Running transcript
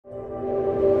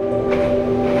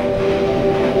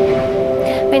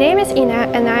My name is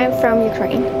Ina and I'm from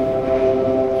Ukraine.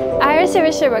 I received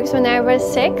a shoebox when I was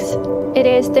 6. It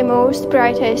is the most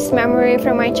brightest memory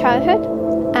from my childhood,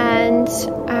 and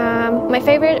my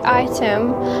favorite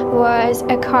item was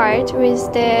a card with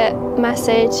the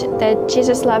message that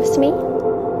Jesus loves me.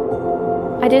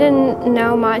 I didn't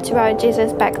know much about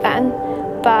Jesus back then,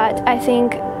 but I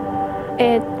think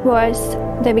it was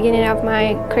the beginning of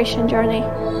my Christian journey.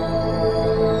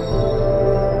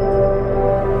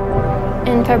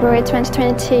 In February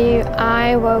 2022,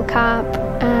 I woke up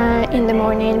in the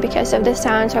morning because of the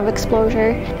sounds of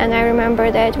explosion, and I remember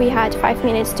that we had 5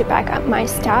 minutes to pack up my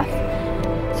stuff.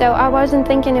 So I wasn't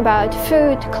thinking about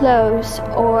food, clothes,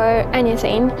 or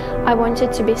anything. I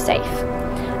wanted to be safe.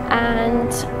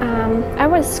 And I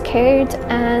was scared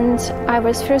and I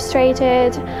was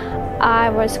frustrated. I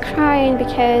was crying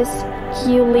because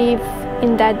you live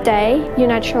in that day. You're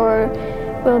not sure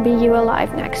will be you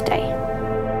alive next day.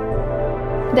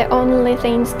 The only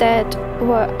things that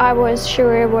I was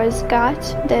sure was God,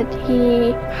 that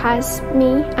He has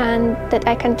me and that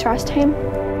I can trust Him.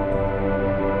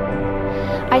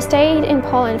 I stayed in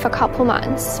Poland for a couple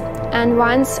months, and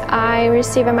once I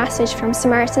received a message from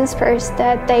Samaritan's Purse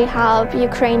that they help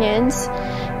Ukrainians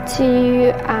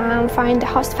to find a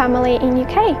host family in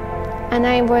UK. And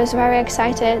I was very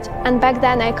excited, and back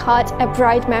then I caught a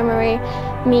bright memory,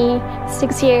 me,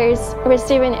 6 years,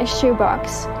 receiving a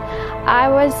shoebox. I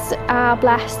was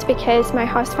blessed because my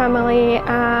host family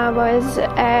was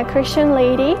a Christian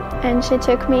lady, and she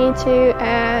took me to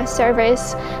a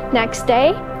service next day.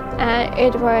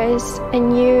 It was a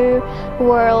new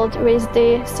world with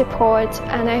the support,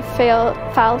 and I felt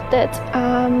that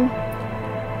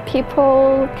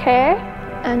people care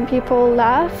and people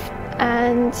love,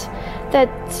 and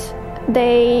that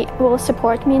they will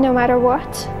support me no matter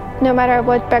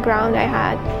what background I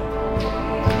had.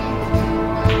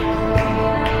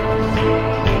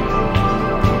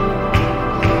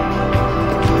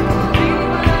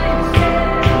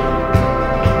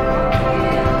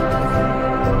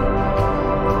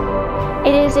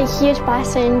 It is a huge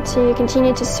blessing to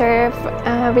continue to serve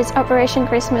with Operation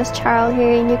Christmas Child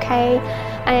here in UK,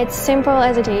 and it's simple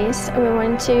as it is. We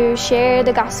want to share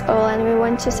the gospel and we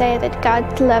want to say that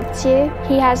God loves you.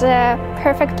 He has a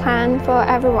perfect plan for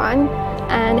everyone,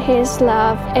 and His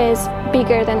love is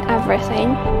bigger than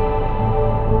everything.